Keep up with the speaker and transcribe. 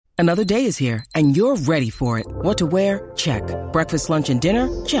Another day is here, and you're ready for it. What to wear? Check. Breakfast, lunch, and dinner?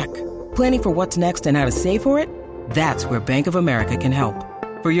 Check. Planning for what's next and how to save for it? That's where Bank of America can help.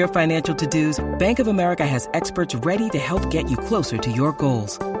 For your financial to-dos, Bank of America has experts ready to help get you closer to your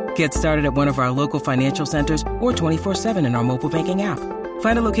goals. Get started at one of our local financial centers or 24/7 in our mobile banking app.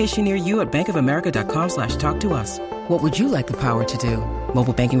 Find a location near you at bankofamerica.com/talktous. What would you like the power to do?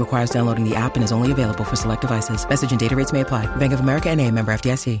 Mobile banking requires downloading the app and is only available for select devices. Message and data rates may apply. Bank of America N.A., member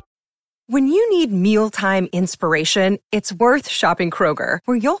FDIC. When you need mealtime inspiration, it's worth shopping Kroger,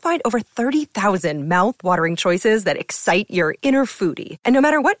 where you'll find over 30,000 mouth-watering choices that excite your inner foodie. And no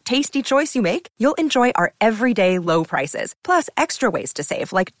matter what tasty choice you make, you'll enjoy our everyday low prices, plus extra ways to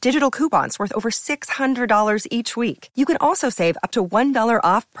save, like digital coupons worth over $600 each week. You can also save up to $1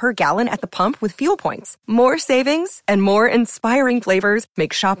 off per gallon at the pump with fuel points. More savings and more inspiring flavors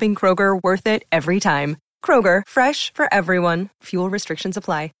make shopping Kroger worth it every time. Kroger, fresh for everyone. Fuel restrictions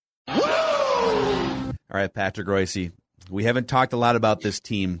apply. All right, Patrick Royce. We haven't talked a lot about this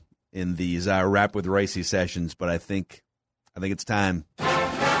team in these Rap with Royce sessions, but I think it's time.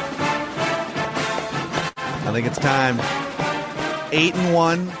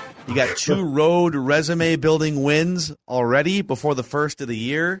 8-1. You got 2 road resume building wins already before the first of the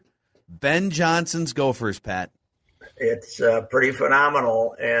year. Ben Johnson's Gophers, Pat. It's pretty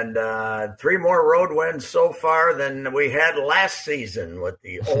phenomenal, and 3 more road wins so far than we had last season with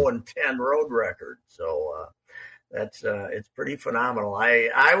the 0-10 road record. So that's it's pretty phenomenal.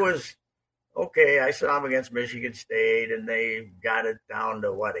 I was okay. I saw them against Michigan State, and they got it down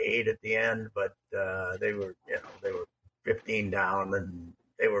to 8 at the end, but they were 15 down, and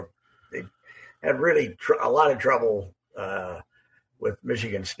they had really a lot of trouble with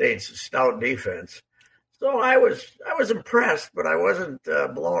Michigan State's stout defense. So I was impressed, but I wasn't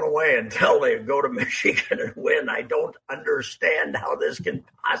blown away until they go to Michigan and win. I don't understand how this can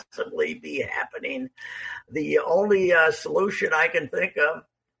possibly be happening. The only solution I can think of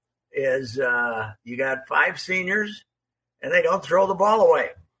is you got 5 seniors, and they don't throw the ball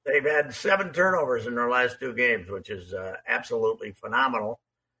away. They've had 7 turnovers in their last 2 games, which is absolutely phenomenal.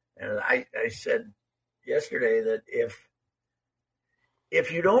 And I said yesterday that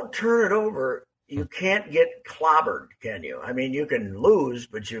if you don't turn it over, you can't get clobbered, can you? I mean, you can lose,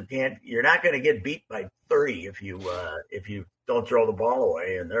 but you can't. You're not going to get beat by 30 if you don't throw the ball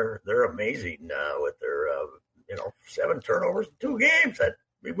away. And they're amazing with their 7 turnovers in 2 games.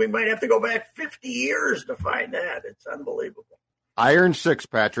 We might have to go back 50 years to find that. It's unbelievable. Iron 6,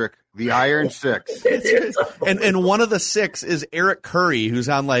 Patrick. The Iron 6. and one of the 6 is Eric Curry, who's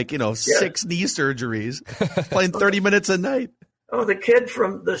on 6 knee surgeries, playing 30 minutes a night. Oh, the kid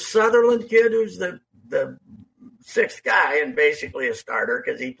from the Sutherland kid, who's the 6th guy and basically a starter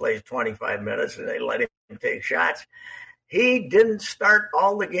because he plays 25 minutes and they let him take shots. He didn't start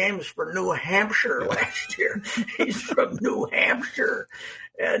all the games for New Hampshire last year. He's from New Hampshire.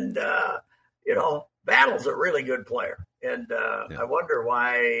 And, Battle's a really good player. And I wonder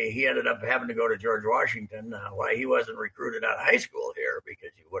why he ended up having to go to George Washington, why he wasn't recruited out of high school here,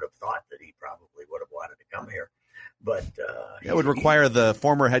 because you would have thought that he probably would have wanted to come here. But that would require the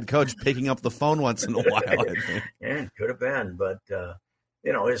former head coach picking up the phone once in a while. I think. Yeah, it could have been. But,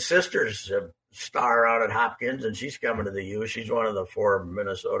 his sister's a star out at Hopkins, and she's coming to the U. She's one of the 4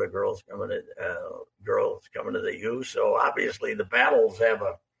 Minnesota girls coming to the U. So obviously the Battles have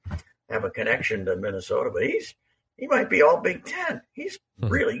a connection to Minnesota. But he might be all Big Ten. He's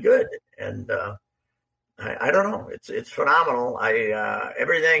really good. And I don't know. It's phenomenal.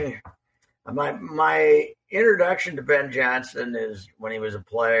 My introduction to Ben Johnson is when he was a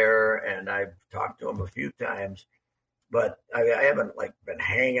player, and I've talked to him a few times, but I haven't been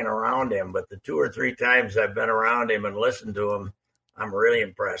hanging around him. But the 2 or 3 times I've been around him and listened to him, I'm really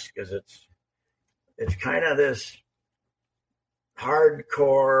impressed because it's kind of this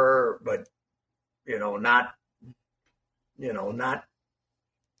hardcore, but not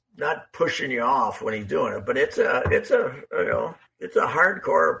pushing you off when he's doing it. But it's a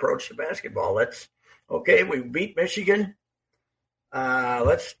hardcore approach to basketball. That's okay. We beat Michigan.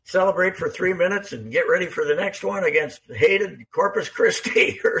 Let's celebrate for 3 minutes and get ready for the next one against hated Corpus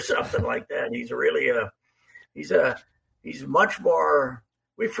Christi or something like that. He's much more.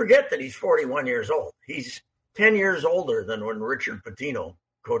 We forget that he's 41 years old. He's 10 years older than when Richard Pitino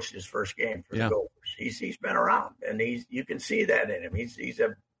coached his first game for the Gophers. He's been around, and you can see that in him. He's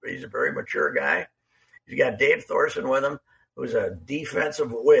a very mature guy. He's got Dave Thorson with him, who's a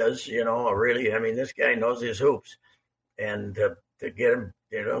defensive whiz. This guy knows his hoops, and to get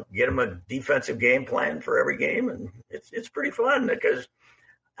him a defensive game plan for every game, and it's pretty fun because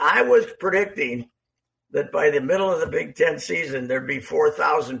I was predicting that by the middle of the Big Ten season, there'd be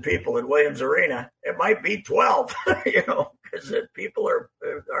 4,000 people at Williams Arena. It might be 12, because people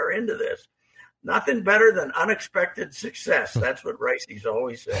are into this. Nothing better than unexpected success. That's what Ricey's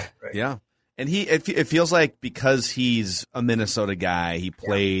always said. Right? Yeah. And it feels like because he's a Minnesota guy, he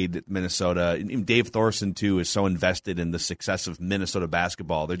played at Minnesota. And Dave Thorson, too, is so invested in the success of Minnesota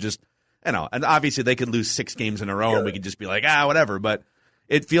basketball. They're just, and obviously they could lose 6 games in a row and we could just be like, whatever. But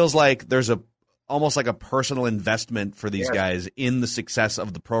it feels like there's almost like a personal investment for these guys in the success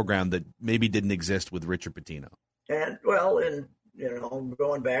of the program that maybe didn't exist with Richard Pitino. And,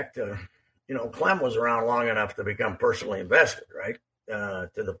 going back to, Clem was around long enough to become personally invested, right?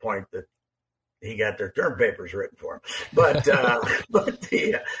 To the point that he got their term papers written for him, but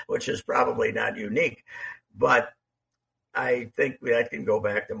which is probably not unique. But I think that can go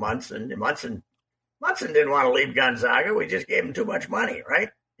back to Munson. Munson didn't want to leave Gonzaga. We just gave him too much money,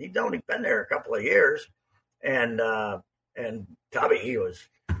 right? He'd only been there a couple of years, and Tubby, he was,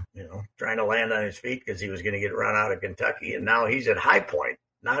 trying to land on his feet because he was going to get run out of Kentucky, and now he's at High Point,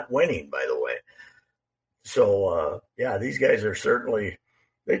 not winning, by the way. So these guys are certainly.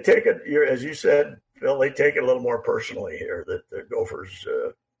 They take it, as you said, Phil, they take it a little more personally here, that the Gophers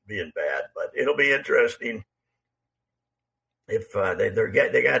being bad. But it'll be interesting if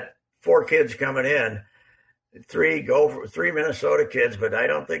they got 4 kids coming in, 3 Minnesota kids, but I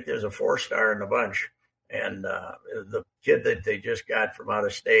don't think there's a 4-star in the bunch. And the kid that they just got from out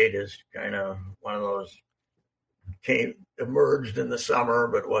of state is kind of one of those emerged in the summer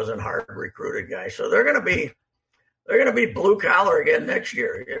but wasn't hard recruited guy. So they're going to be blue collar again next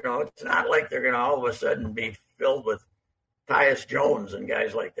year. It's not like they're going to all of a sudden be filled with Tyus Jones and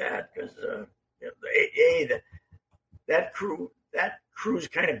guys like that, because that crew's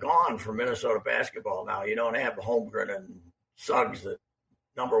kind of gone for Minnesota basketball now. You don't have Holmgren and Suggs, the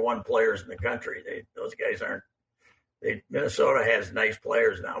number 1 players in the country. Those guys aren't. Minnesota has nice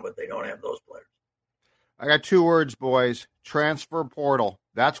players now, but they don't have those players. I got 2 words, boys. Transfer portal.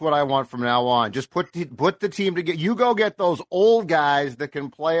 That's what I want from now on. Just put the team together. You go get those old guys that can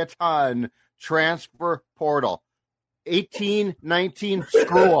play a ton. Transfer portal. 18, 19,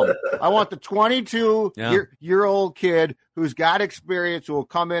 screw them. I want the 22-year-old kid who's got experience who will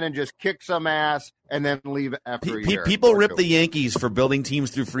come in and just kick some ass and then leave after a year. People rip the Yankees for building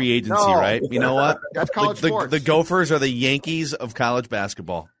teams through free agency, right? You know what? That's college sports. The Gophers are the Yankees of college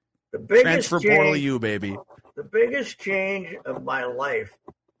basketball. The biggest transfer portal, you baby. The biggest change of my life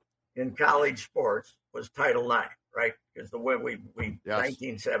in college sports was Title IX, right? Because the way we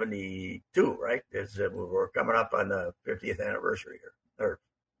 1972, right? Is we're coming up on the 50th anniversary here,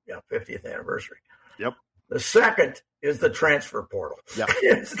 50th anniversary. Yep. The second is the transfer portal. Yep.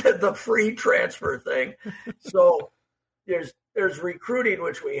 It's the free transfer thing. So there's recruiting,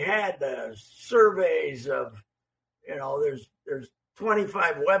 which we had the surveys of, there's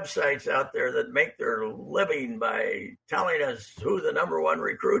 25 websites out there that make their living by telling us who the number 1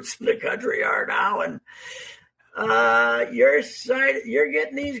 recruits in the country are now. And you're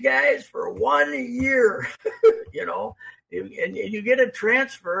getting these guys for 1 year, and you get a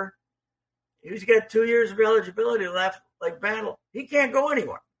transfer. He's got 2 years of eligibility left, like Battle. He can't go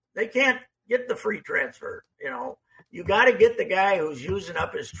anywhere. They can't get the free transfer. You got to get the guy who's using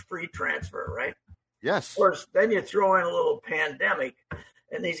up his free transfer, right? Yes. Of course, then you throw in a little pandemic,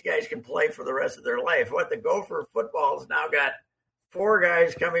 and these guys can play for the rest of their life. What the Gopher football's now got 4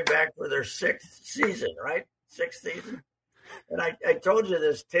 guys coming back for their 6th season, right? 6th season. And I told you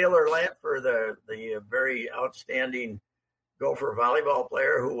this Taylor Lantford, the very outstanding Gopher volleyball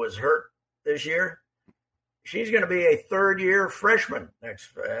player who was hurt this year. She's going to be a 3rd-year freshman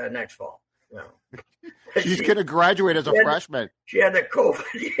next fall. She's going to graduate as a freshman. She had the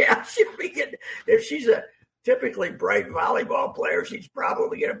COVID. Yeah, she'll be getting. If she's a typically bright volleyball player, she's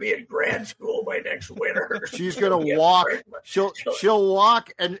probably going to be in grad school by next winter. She's going to walk. She'll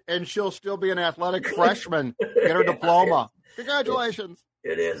walk, and she'll still be an athletic freshman. Get her diploma. Congratulations.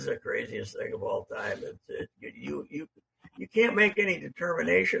 It is the craziest thing of all time. You can't make any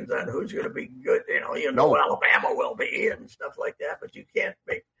determinations on who's going to be good. No. Alabama will be and stuff like that, but you can't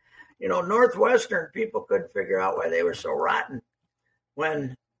make. Northwestern, people couldn't figure out why they were so rotten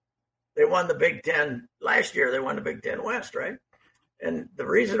when they won the Big Ten last year. They won the Big Ten West, right? And the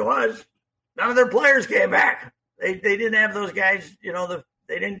reason was none of their players came back. They didn't have those guys.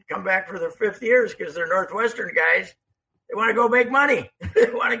 They didn't come back for their 5th years because they're Northwestern guys. They want to go make money. They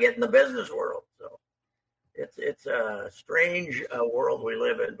want to get in the business world. So it's a strange world we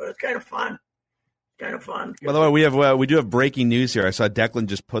live in, but it's kind of fun. Kind of fun. By the way, we do have breaking news here. I saw Declan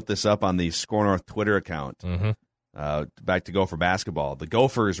just put this up on the Score North Twitter account. Mm-hmm. back to Gopher basketball. The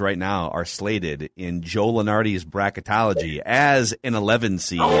Gophers right now are slated in Joe Lunardi's bracketology as an 11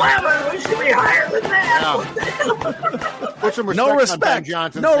 seed. 11? We should be higher than that. Yeah. Put some respect No on Ben respect.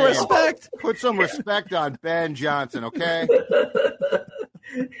 Johnson. No respect. Put some respect on Ben Johnson, okay?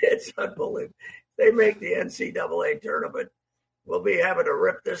 It's unbelievable. They make the NCAA tournament. We'll be having to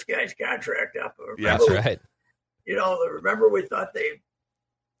rip this guy's contract up. Yeah, That's right. Remember we thought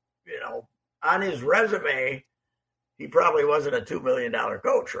on his resume, he probably wasn't a $2 million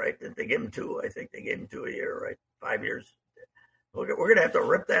coach, right? Did they give him two? I think they gave him 2 a year, right? 5 years. We're going to have to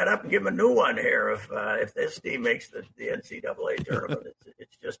rip that up and give him a new one here if this team makes the NCAA tournament.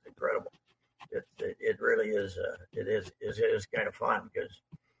 It's just incredible. It really is. It is kind of fun because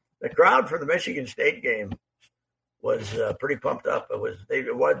the crowd for the Michigan State game was pretty pumped up.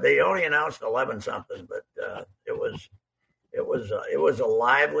 They only announced 11 something, but it was a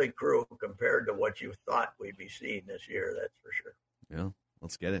lively crew compared to what you thought we'd be seeing this year. That's for sure. Yeah,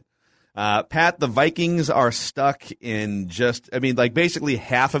 let's get it. Pat, the Vikings are stuck in basically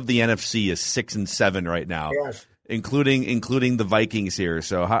half of the NFC is 6-7 right now. Yes. Including the Vikings here.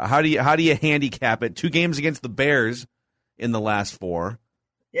 So how do you handicap it? 2 games against the Bears in the last 4.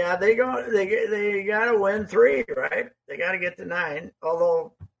 Yeah, they got to win 3, right? They got to get to 9.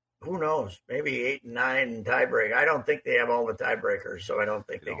 Although, who knows? Maybe 8 and 9 tiebreak. I don't think they have all the tiebreakers, so I don't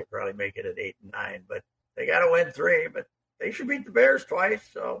think they could probably make it at 8 and 9. But they got to win 3. But they should beat the Bears twice.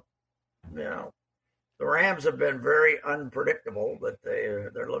 So, the Rams have been very unpredictable, but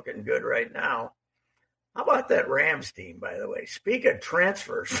they're looking good right now. How about that Rams team, by the way? Speak of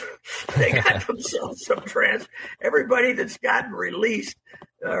transfers, they got themselves some transfers. Everybody that's gotten released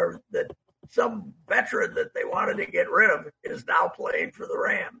or that some veteran that they wanted to get rid of is now playing for the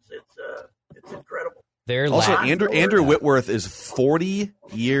Rams. It's incredible. Also, Andrew Whitworth is 40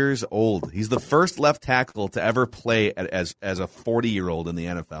 years old. He's the first left tackle to ever play as a 40-year-old in the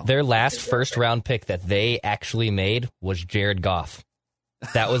NFL. Their last first-round pick that they actually made was Jared Goff.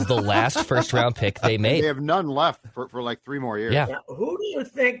 That was the last first-round pick they made. They have none left for like 3 more years. Yeah. Now, who do you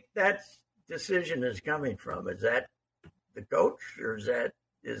think that decision is coming from? Is that the coach, or is that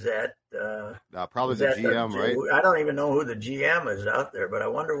probably the GM, right? I don't even know who the GM is out there, but I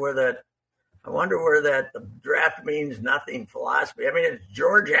wonder where that the draft means nothing philosophy. I mean, it's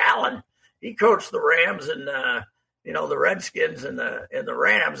George Allen. He coached the Rams and the Redskins and the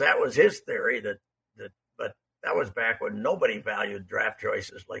Rams. That was his theory but that was back when nobody valued draft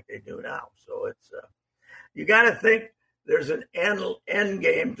choices like they do now. So it's you got to think there's an end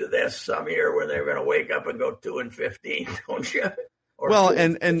game to this some year when they're going to wake up and go 2-15, don't you?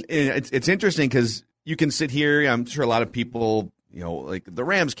 And it's interesting because you can sit here. I'm sure a lot of people, like the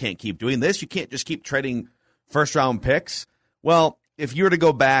Rams can't keep doing this. You can't just keep trading first-round picks. Well, if you were to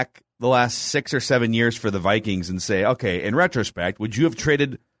go back the last 6 or 7 years for the Vikings and say, okay, in retrospect, would you have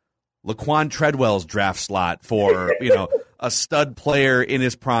traded Laquan Treadwell's draft slot for, a stud player in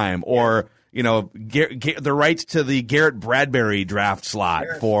his prime, or, the rights to the Garrett Bradbury draft slot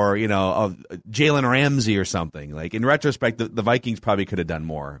for, Jalen Ramsey or something? Like, in retrospect, the Vikings probably could have done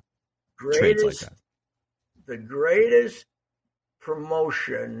more trades like that. The greatest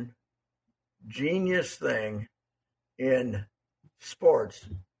promotion genius thing in sports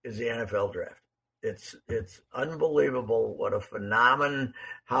is the NFL draft. It's unbelievable what a phenomenon,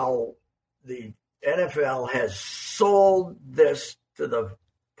 how the NFL has sold this to the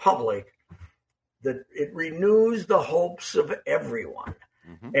public, that it renews the hopes of everyone.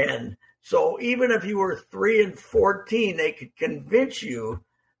 Mm-hmm. And so even if you were 3-14, they could convince you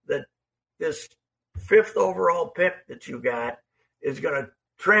that this 5th overall pick that you got is going to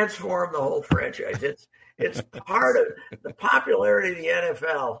transform the whole franchise. It's part of the popularity of the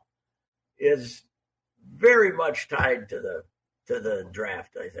NFL is very much tied to the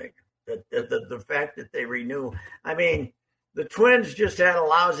draft. I think that the fact that they renew. I mean, the Twins just had a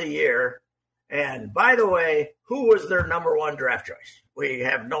lousy year, and by the way, who was their number 1 draft choice? We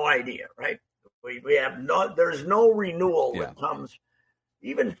have no idea, right? We have no. There's no renewal that comes.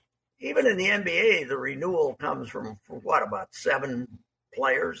 Even in the NBA, the renewal comes from what, about 7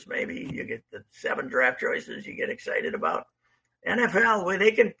 players? Maybe you get the 7 draft choices you get excited about. NFL,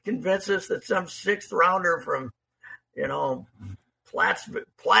 they can convince us that some 6th rounder from,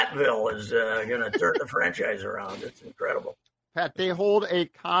 Platteville is going to turn the franchise around. It's incredible. Pat, they hold a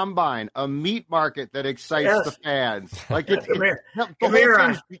combine, a meat market that excites the fans. Like come here.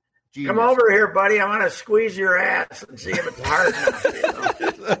 Come over here, buddy. I want to squeeze your ass and see if it's hard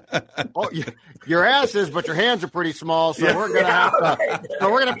enough. Oh, your ass is, but your hands are pretty small, so we're gonna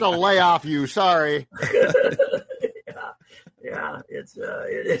have to lay off you. Sorry. Yeah, it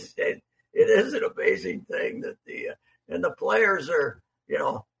is an amazing thing that the players are,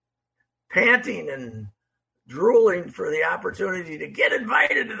 panting and drooling for the opportunity to get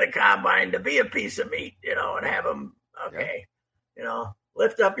invited to the combine, to be a piece of meat, and have them, okay,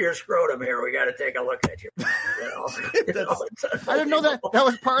 lift up your scrotum here. We got to take a look at you. I didn't know that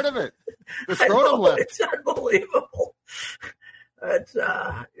was part of it. The scrotum lift. It's unbelievable. It's,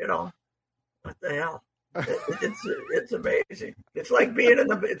 what the hell? It's amazing. It's like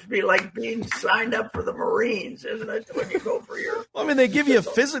being signed up for the Marines, isn't it? When you go for your. Well, I mean, they give you a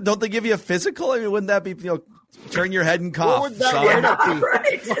physical. Don't they give you a physical? I mean, wouldn't that be turn your head and cough? What would that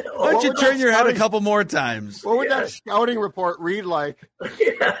right. Why don't you turn your head a couple more times? What would that scouting report read like?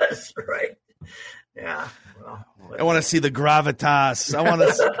 Yes, right. Yeah. Well, I want to see the gravitas. I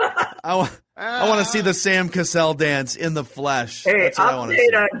want to see the Sam Cassell dance in the flesh. Hey, That's what I want to see.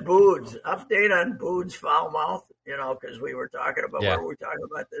 Update on Boud's foul mouth. Because we were talking about where we were talking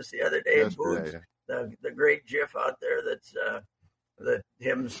about this the other day. Boud's, the great GIF out there that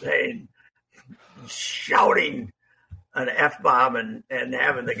him shouting an F-bomb and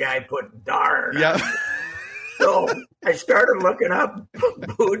having the guy put darn. Yeah. So I started looking up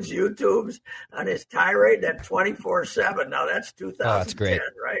Boud's YouTubes on his tirade at 24/7. Now that's 2010, that's great.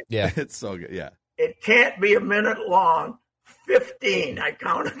 Right? Yeah. It's so good. Yeah. It can't be a minute long. 15. I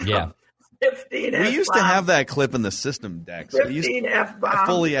counted them. Yeah. 15 We used to have that clip in the system, Dex. 15 F-bombs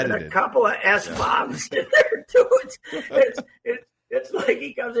fully and edited. a couple of S-bombs in there, too. It's like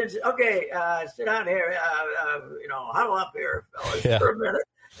he comes in and says, okay, sit down here, huddle up here, fellas, for a minute.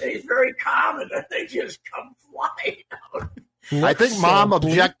 And he's very calm, and then they just come flying out. I think Mom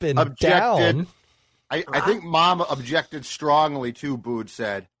objected. Down. I think Mom objected strongly too, Boud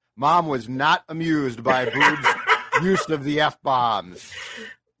said. Mom was not amused by Boud's use of the F-bombs.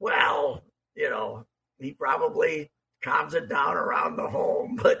 Well, he probably calms it down around the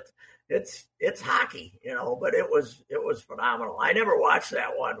home, but it's hockey, but it was phenomenal. I never watched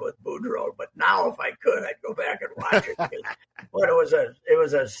that one with Boudreaux, but now if I could, I'd go back and watch it. But it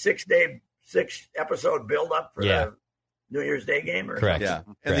was a 6 episode build up for the New Year's Day game, or Correct. Yeah.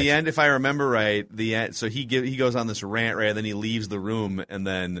 In the end, if I remember right, so he goes on this rant, right, and then he leaves the room, and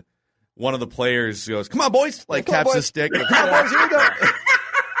then one of the players goes, "Come on, boys!" Taps his stick. Come on, boys, here we go.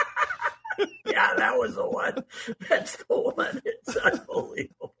 Yeah, that was the one. That's the one. It's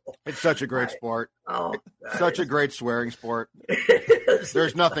unbelievable. It's such a great sport. Oh, such a great swearing sport.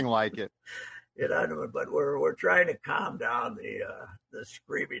 There's nothing like it. But we're trying to calm down the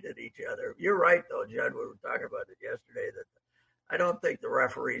screaming at each other. You're right, though, Judd. We were talking about it yesterday. That I don't think the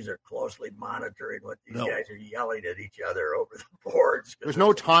referees are closely monitoring what these guys are yelling at each other over the boards. There's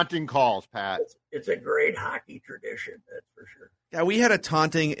no taunting calls, Pat. It's a great hockey tradition, that's for sure. Yeah, we had a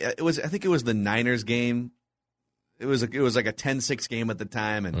taunting. I think it was the Niners game. It was like a 10-6 game at the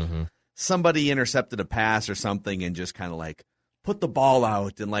time, and somebody intercepted a pass or something, and just kind of put the ball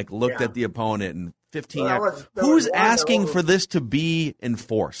out and looked at the opponent and 15 yards. Who's asking for this to be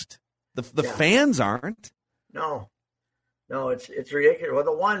enforced? The fans aren't. No, it's ridiculous.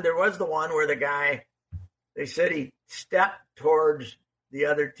 Well, there was the one where the guy, they said he stepped towards the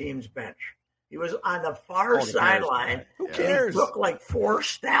other team's bench. He was on the far sideline. Who cares? He took 4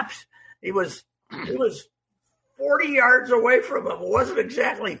 steps. He was 40 yards away from him. It wasn't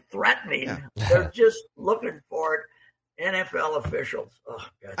exactly threatening. Yeah. They're just looking for it. NFL officials. Oh,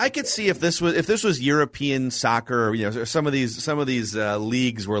 God, I could see if this was European soccer, or some of these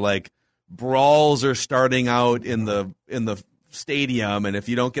leagues where brawls are starting out in the stadium, and if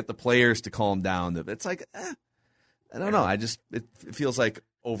you don't get the players to calm down, it's I don't know. It feels like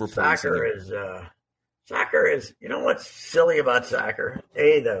overplaying. Soccer is. You know what's silly about soccer?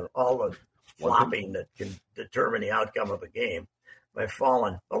 All the flopping that can determine the outcome of a game by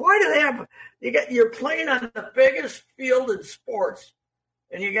falling. But why do they have? You're playing on the biggest field in sports,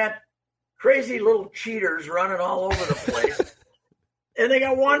 and you got crazy little cheaters running all over the place, and they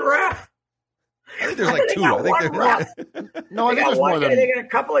got one ref. I think there's 2. I think no, I think there's more than. They got a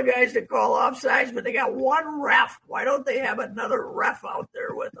couple of guys to call offsides, but they got one ref. Why don't they have another ref out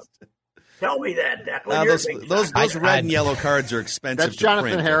there with them? Tell me that, Declan. Those red and yellow cards are expensive. That's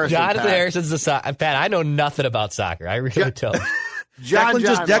Jonathan Harrison. Jonathan Harrison's the Pat. I know nothing about soccer. I really don't.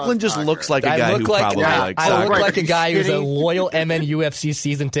 Declan just looks like a guy who probably likes soccer. I look like a guy who's a loyal MNUFC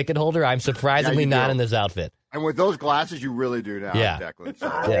season ticket holder. I'm surprisingly not in this outfit. And with those glasses, you really do now, Declan.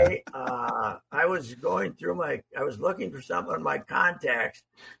 So. I was going through I was looking for something in my contacts,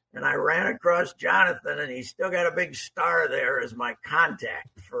 and I ran across Jonathan, and he's still got a big star there as my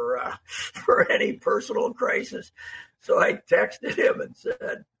contact for any personal crisis. So I texted him and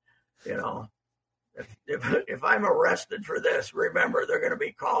said, if if I'm arrested for this, remember they're going to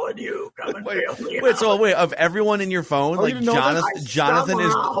be calling you. Come and bail me out. Wait, of everyone in your phone, like Jonathan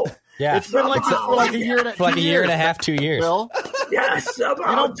is. Yeah, it's been like for like a year and a half, 2 years. Bill? Yeah,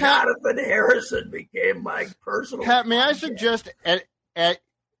 somehow Jonathan Harrison became my personal. Pat, may I suggest at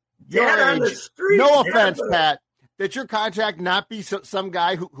your on the age, street, no offense, Pat, that your contact not be some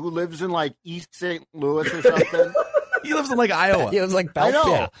guy who lives in like East St. Louis or something? He lives in like Iowa. He was like, I know.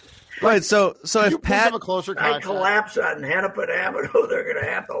 Yeah. Right, so you if Pat have a closer I contact, collapse on Hennepin Avenue, they're going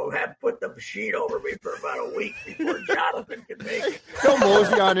to have put the sheet over me for about a week before Jonathan can make it. go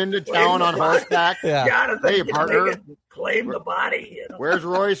mosey on into town on horseback. Yeah. Jonathan Hey, can partner. make it and claim the body. You know? Where's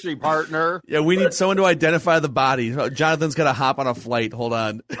Royce, partner? Yeah, we need someone to identify the body. Jonathan's got to hop on a flight. Hold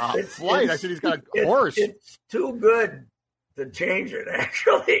on. Flight. I said he's got a horse. It's too good to change it,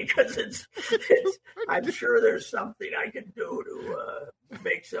 actually, because it's. I'm sure there's something I can do to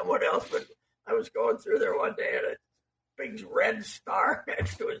make someone else. But I was going through there one day and a big red star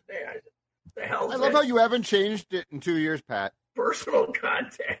next to his name. I said, "The hell?" I love how you haven't changed it in 2 years, Pat. Personal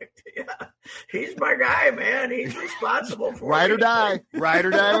contact. Yeah, he's my guy, man. He's responsible for Ride me. or die. Ride or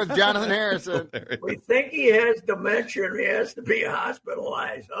die with Jonathan Harrison. We think he has dementia and he has to be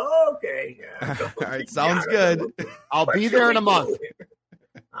hospitalized. Okay. Yeah. All right, sounds good. I'll What be should there we in a month. do?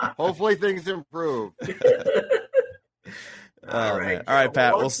 Hopefully things improve. All right. All right,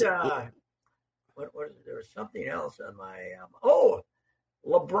 Pat. What was there was something else on my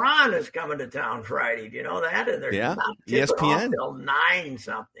LeBron is coming to town Friday. Do you know that? And they're Yeah. not tipping ESPN. off till 9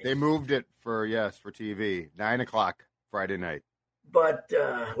 something. They moved it for TV. 9:00 Friday night. But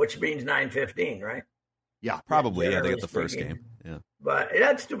which means 9:15, right? Yeah. Probably. Yeah, they Generally get the first speaking. game. Yeah. But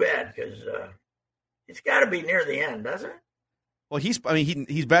that's too bad because it's got to be near the end, doesn't it? Well, he's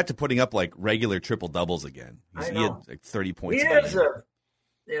back to putting up like regular triple doubles again. I He know. had like 30 points. He a is game.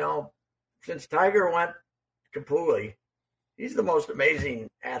 since Tiger went completely, he's the most amazing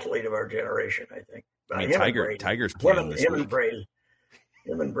athlete of our generation, I think. I mean, Him and Brady. Tiger's playing this him week. and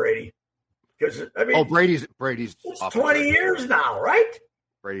Brady. Because Brady's it's off the 20 chart. years now, right?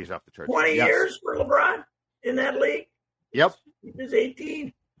 Brady's off the chart. 20 Yes. years for LeBron in that league. Yep. He was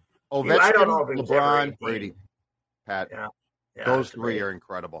 18. Ovechkin, I don't know if he was ever LeBron, 18. Brady, Pat. Yeah. Those it's three great. are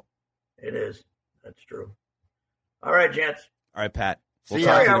incredible. It is. That's true. All right, gents. All right, Pat. We'll See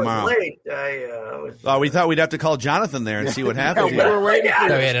talk Sorry to I you was tomorrow. late. I was. Oh, we thought we'd have to call Jonathan there and see what Yeah, happens. we were waiting for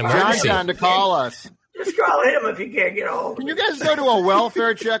So we had an emergency. John to call us. Just call him if you can't get a hold of Can him. you guys go to a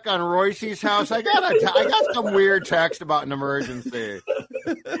welfare check on Royce's house? I got some weird text about an emergency.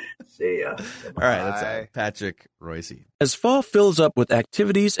 See ya. All right, that's Bye. Patrick Royce. As fall fills up with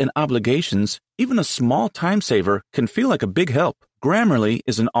activities and obligations, even a small time saver can feel like a big help. Grammarly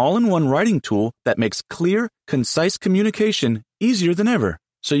is an all-in-one writing tool that makes clear, concise communication easier than ever,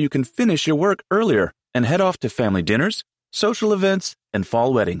 so you can finish your work earlier and head off to family dinners, social events, and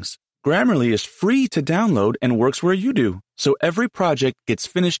fall weddings. Grammarly is free to download and works where you do, so every project gets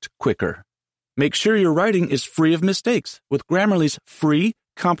finished quicker. Make sure your writing is free of mistakes with Grammarly's free,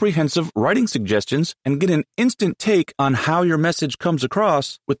 comprehensive writing suggestions and get an instant take on how your message comes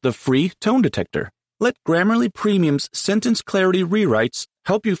across with the free tone detector. Let Grammarly Premium's sentence clarity rewrites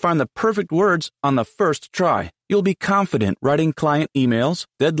help you find the perfect words on the first try. You'll be confident writing client emails,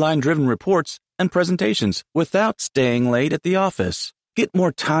 deadline-driven reports, and presentations without staying late at the office. Get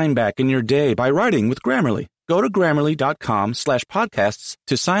more time back in your day by writing with Grammarly. Go to Grammarly.com/podcasts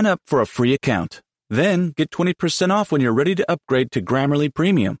to sign up for a free account. Then get 20% off when you're ready to upgrade to Grammarly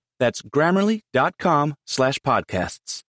Premium. That's Grammarly.com/podcasts.